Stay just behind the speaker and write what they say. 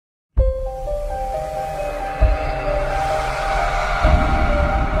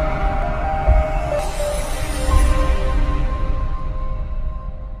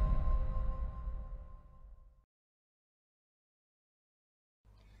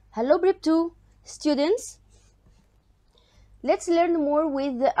Hello Prep 2 students. Let's learn more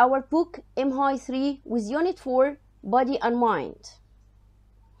with our book high3 with Unit 4 Body and Mind.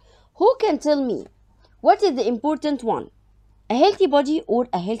 Who can tell me what is the important one? A healthy body or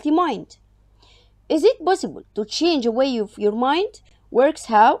a healthy mind? Is it possible to change the way of your mind works?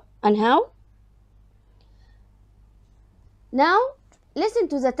 How and how? Now listen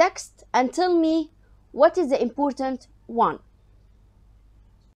to the text and tell me what is the important one.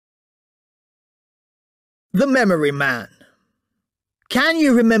 The Memory Man. Can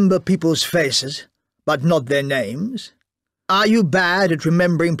you remember people's faces, but not their names? Are you bad at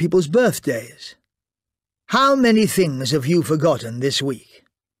remembering people's birthdays? How many things have you forgotten this week?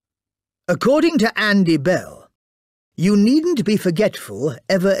 According to Andy Bell, you needn't be forgetful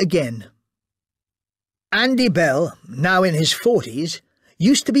ever again. Andy Bell, now in his 40s,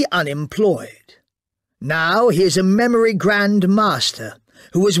 used to be unemployed. Now he is a memory Grand Master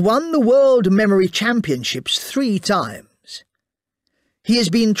who has won the World Memory Championships 3 times. He has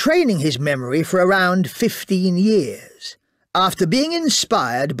been training his memory for around 15 years, after being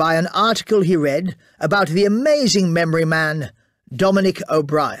inspired by an article he read about the amazing memory man, Dominic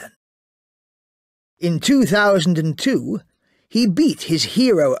O'Brien. In 2002, he beat his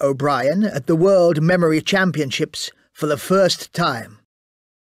hero O'Brien at the World Memory Championships for the first time,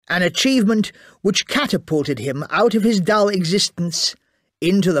 an achievement which catapulted him out of his dull existence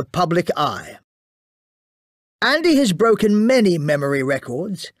into the public eye. Andy has broken many memory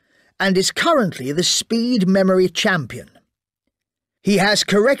records and is currently the speed memory champion. He has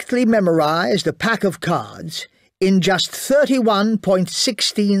correctly memorized a pack of cards in just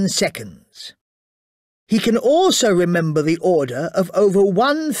 31.16 seconds. He can also remember the order of over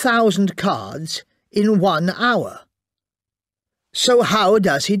 1,000 cards in 1 hour. So how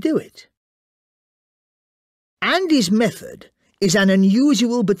does he do it? Andy's method is an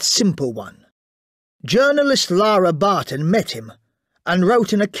unusual but simple one. Journalist Lara Barton met him and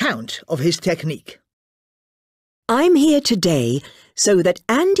wrote an account of his technique. I'm here today so that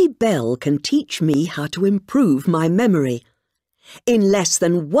Andy Bell can teach me how to improve my memory. In less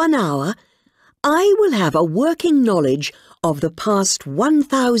than 1 hour, I will have a working knowledge of the past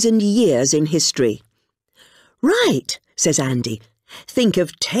 1,000 years in history. Right, says Andy. Think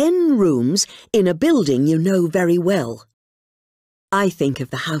of 10 rooms in a building you know very well. I think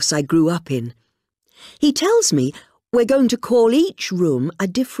of the house I grew up in. He tells me we're going to call each room a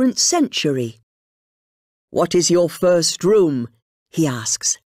different century. What is your first room? He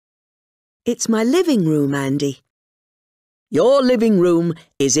asks. It's my living room, Andy. Your living room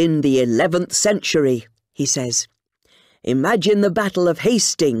is in the 11th century, he says. Imagine the Battle of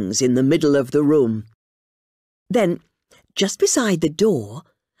Hastings in the middle of the room. Then, just beside the door,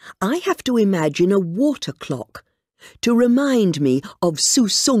 I have to imagine a water clock to remind me of Su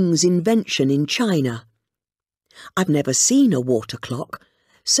Sung's invention in China. I've never seen a water clock,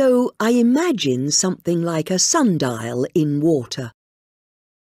 so I imagine something like a sundial in water.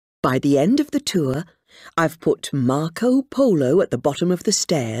 By the end of the tour, I've put Marco Polo at the bottom of the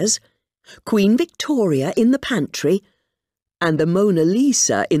stairs, Queen Victoria in the pantry, and the Mona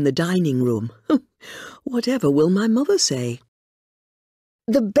Lisa in the dining room. Whatever will my mother say?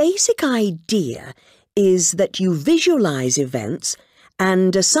 The basic idea is that you visualize events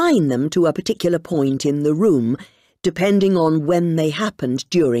and assign them to a particular point in the room, depending on when they happened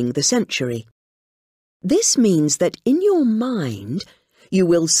during the century. This means that in your mind, you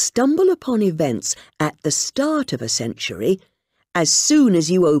will stumble upon events at the start of a century as soon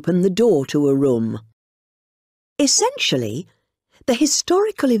as you open the door to a room. Essentially, the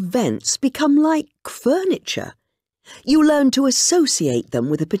historical events become like furniture. You learn to associate them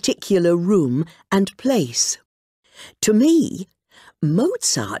with a particular room and place. To me,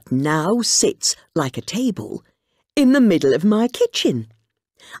 Mozart now sits, like a table, in the middle of my kitchen.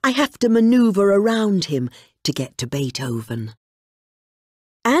 I have to manoeuvre around him to get to Beethoven.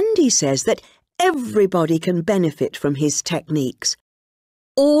 Andy says that everybody can benefit from his techniques.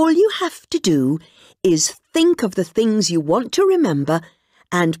 All you have to do is think of the things you want to remember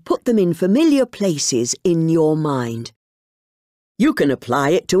and put them in familiar places in your mind. You can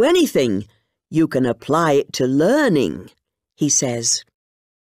apply it to anything. You can apply it to learning, he says.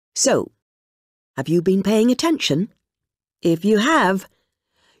 So, have you been paying attention? If you have,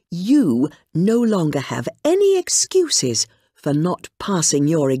 you no longer have any excuses for not passing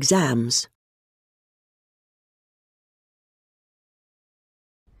your exams.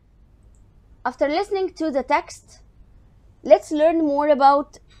 After listening to the text, let's learn more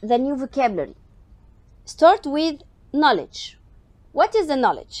about the new vocabulary. Start with knowledge. What is the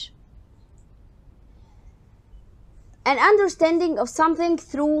knowledge? an understanding of something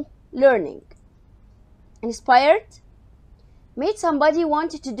through learning. Inspired, made somebody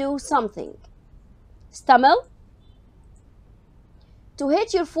want to do something. Stumble, to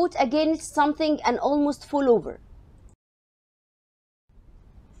hit your foot against something and almost fall over.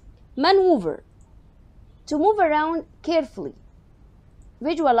 Maneuver, to move around carefully.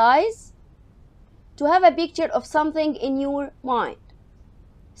 Visualize, to have a picture of something in your mind.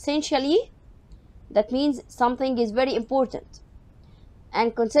 Essentially, that means something is very important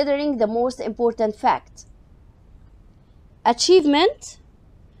and considering the most important fact. Achievement,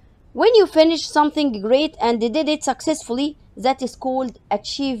 when you finish something great and did it successfully, that is called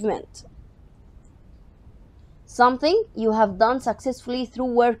achievement. Something you have done successfully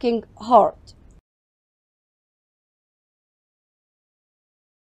through working hard.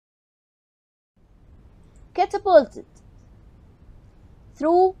 Catapulted,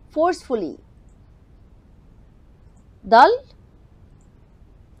 through forcefully. Dull,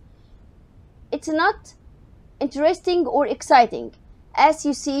 it's not interesting or exciting. As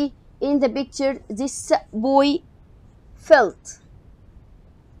you see in the picture, this boy felt.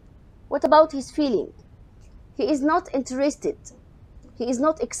 What about his feeling? He is not interested. He is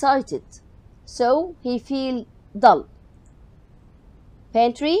not excited. So he feels dull.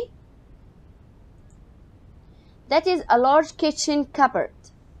 Pantry, that is a large kitchen cupboard.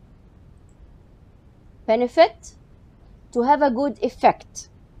 Benefit, to have a good effect.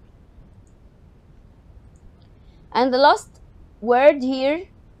 And the last word here,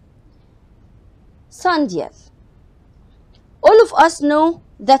 sundial. All of us know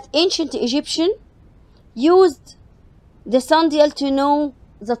that ancient Egyptians used the sundial to know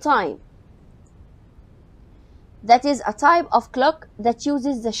the time. That is a type of clock that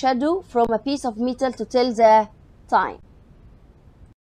uses the shadow from a piece of metal to tell the time.